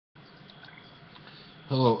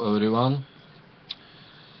Hello everyone.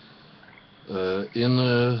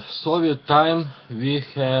 In Soviet time we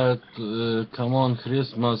had common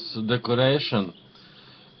Christmas decoration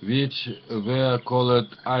which were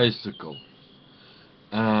called icicle,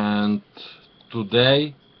 and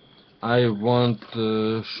today I want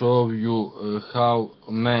to show you how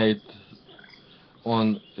made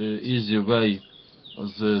on easy way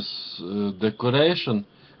this decoration,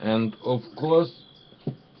 and of course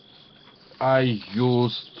I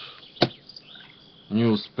used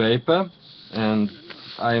newspaper, and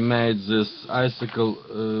I made this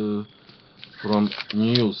icicle from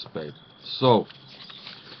newspaper. So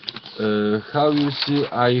how you see,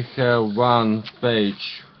 I have one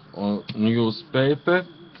page on newspaper,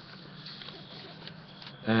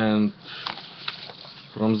 and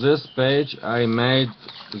from this page I made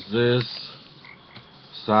this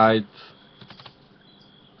side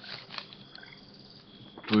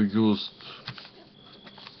to use,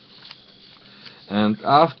 and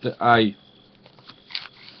after I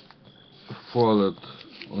followed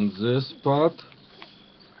on this part,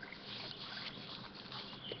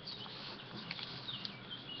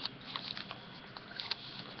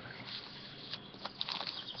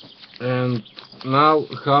 and now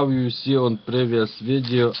how you see on previous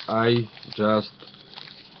video, I just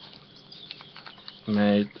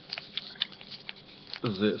made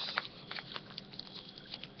this.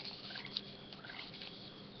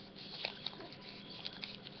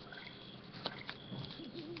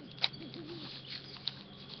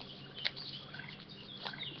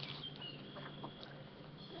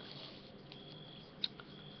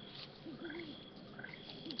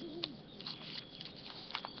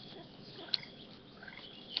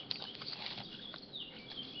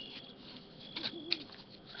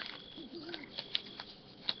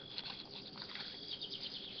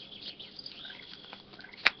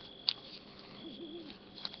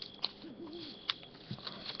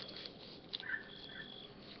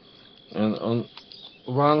 And on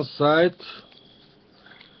one side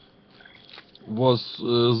was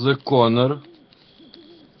the corner,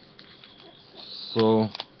 so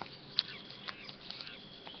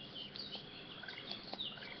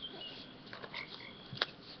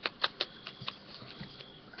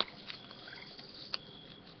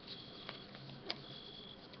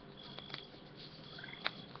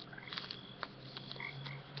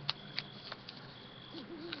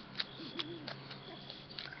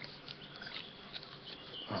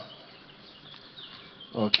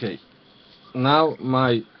okay. Now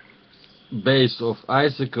my base of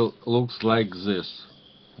icicle looks like this.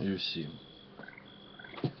 You see,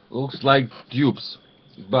 looks like tubes,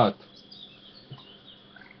 but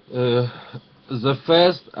the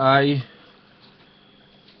first I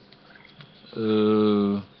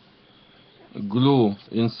glue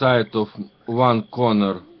inside of one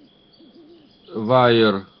corner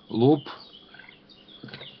wire loop,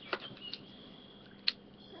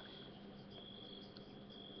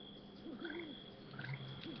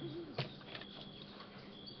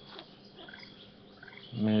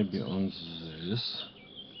 maybe on this,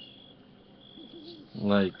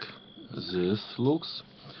 like this looks,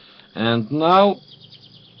 and now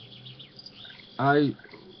I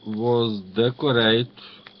was decorate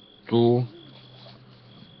two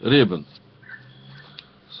ribbon.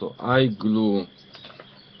 So I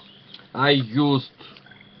used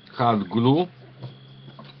hot glue,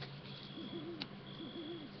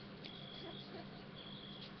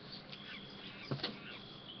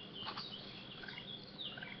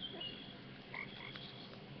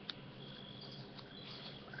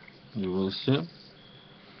 you will see,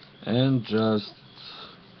 and just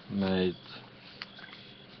made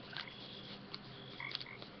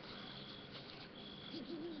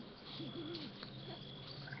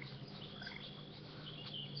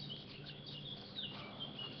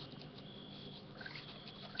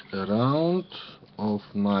around of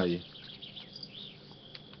my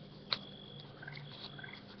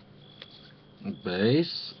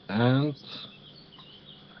base, and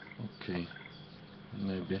okay,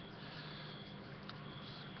 maybe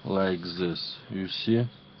like this. You see,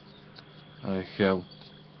 I have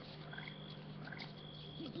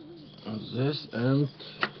this and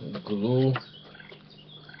glue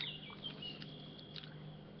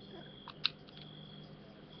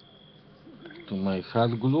to my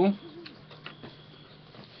hot glue,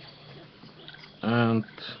 and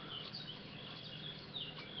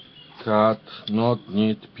cut not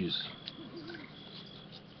neat piece.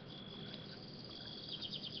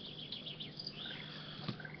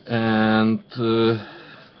 And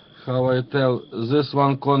how I tell, this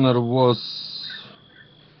one corner was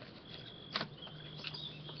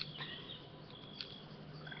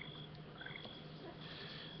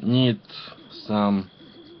need some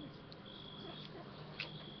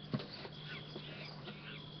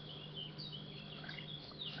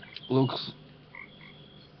looks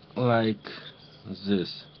like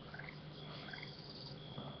this.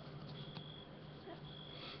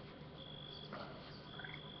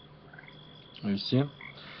 You see?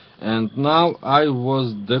 And now I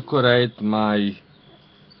was decorate my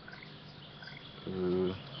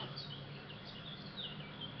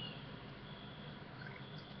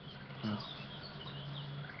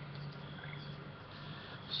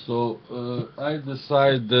so I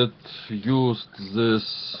decided use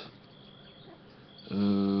this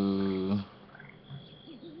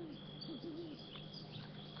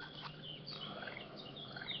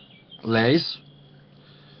lace,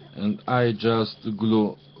 and I just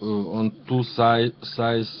glue on two side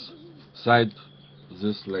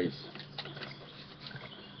this lace.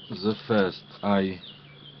 The first I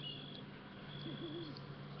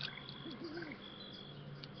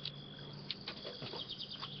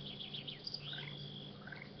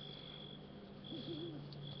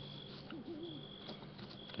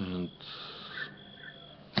and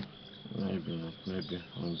maybe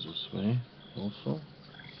on this way also.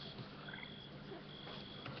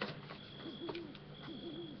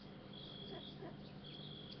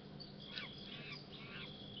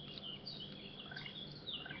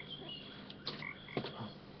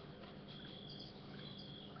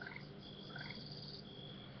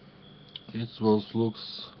 It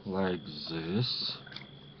looks like this.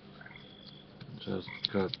 Just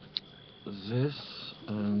cut this,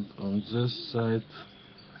 and on this side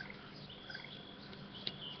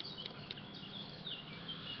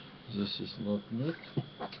this is not neat.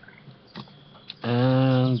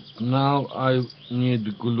 And now I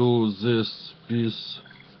need glue this piece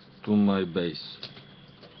to my base.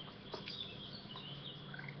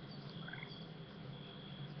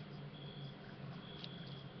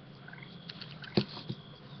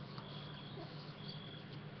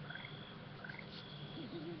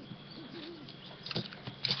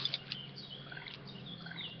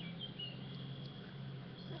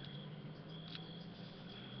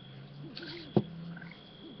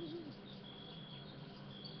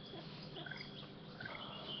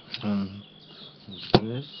 And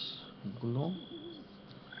this glue,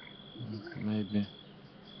 maybe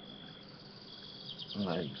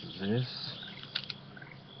like this.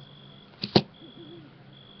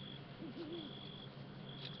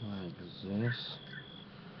 Like this.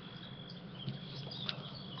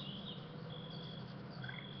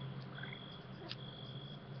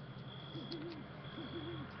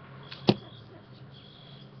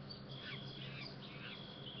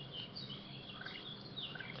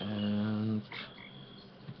 And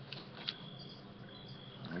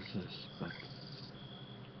this, but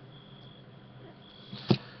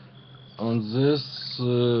on this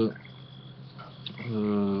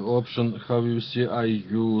option, how you see, I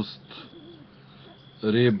used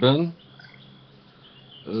ribbon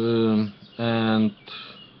and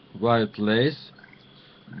white lace.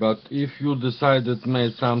 But if you decided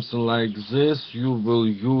make something like this, you will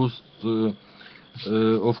use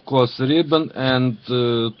of course ribbon and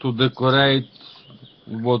to decorate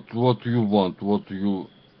what you want, what you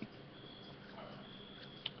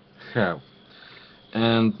have.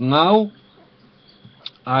 And now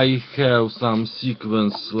I have some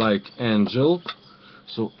sequence like angel,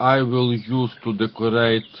 so I will use to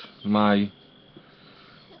decorate my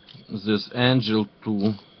this angel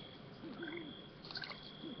too.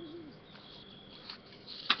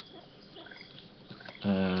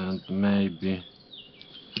 And maybe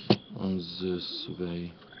on this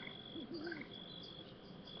way.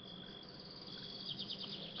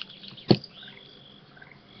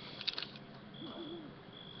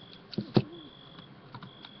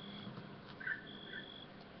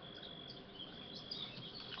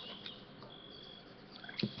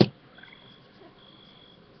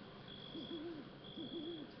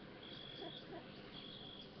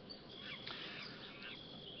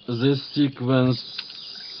 This sequence,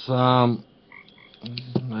 I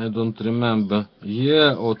don't remember,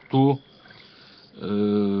 year or two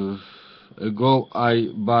ago I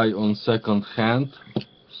buy on second hand,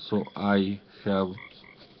 so I have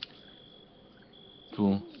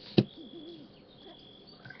to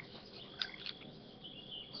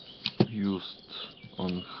use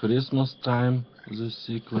on Christmas time this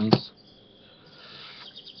sequence.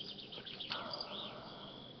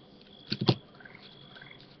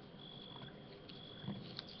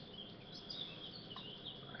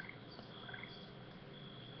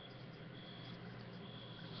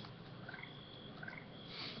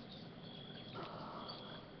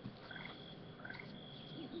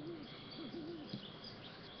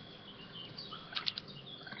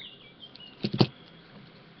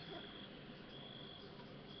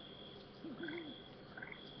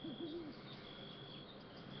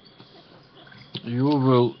 you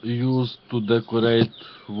will use to decorate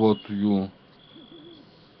what you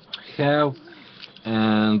have,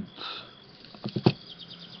 and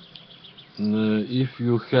if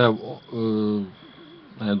you have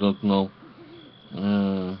I don't know,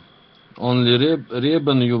 only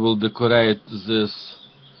ribbon, you will decorate this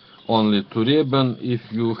only to ribbon. If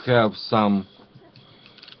you have some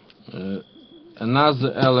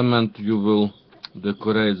another element, you will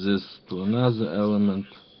decorate this to another element.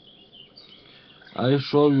 I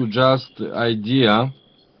show you just the idea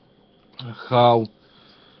how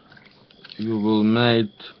you will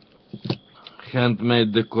make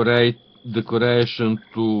handmade decoration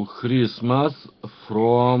to Christmas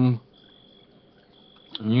from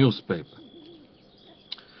newspaper.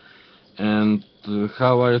 And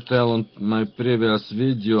how I tell on my previous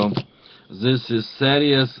video, this is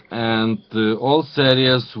series, and all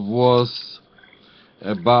series was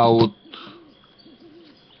about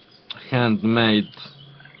handmade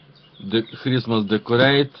Christmas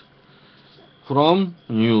decorate from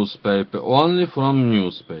newspaper, only from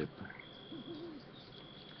newspaper.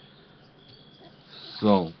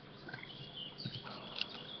 So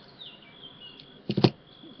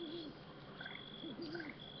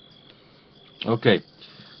okay,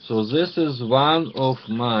 so this is one of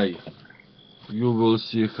my, you will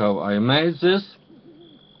see how I made this,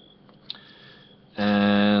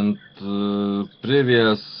 and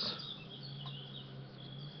previous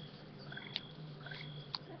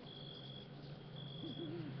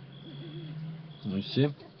you see,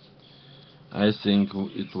 I think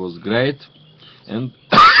it was great. And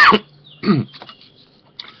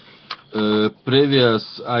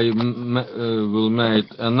previous I will make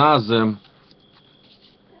another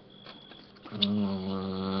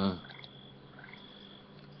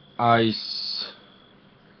ice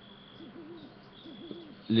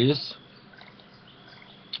list.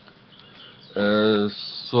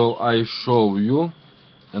 So I show you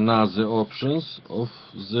another options of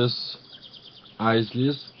this ice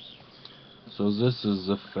list. So this is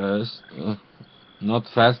the first, not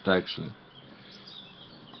fast actually.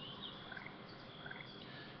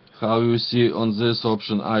 How you see on this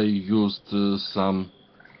option, I used some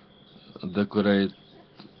decorate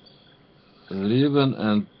ribbon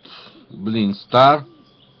and bling star.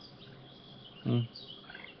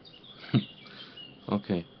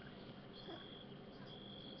 Okay.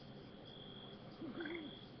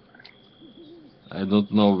 I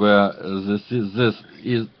don't know where this is. This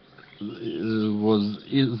is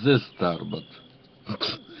this star, but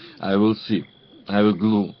I will see. I will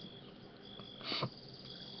glue.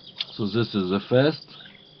 So this is the first.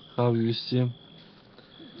 How you see?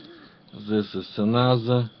 This is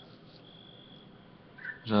another.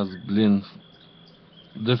 Just bling,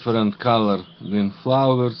 different color bling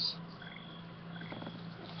flowers.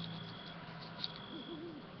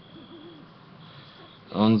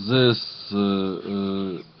 On this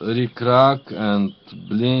rick-rack and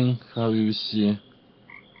bling, how you see,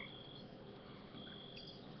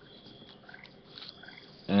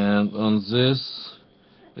 and on this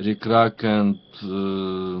rick-rack and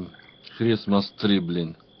Christmas tree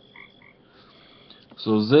bling.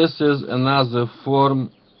 So this is another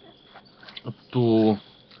form to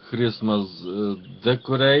Christmas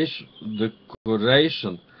decoration,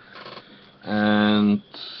 and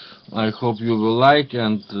I hope you will like,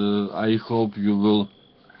 and I hope you will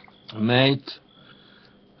make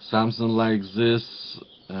something like this.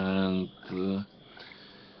 And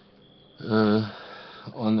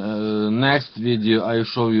on next video I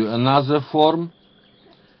show you another form,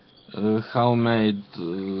 how made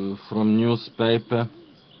from newspaper.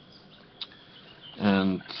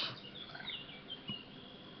 And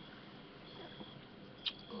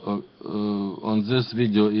on this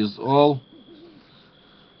video is all.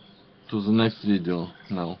 To the next video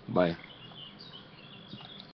now. Bye.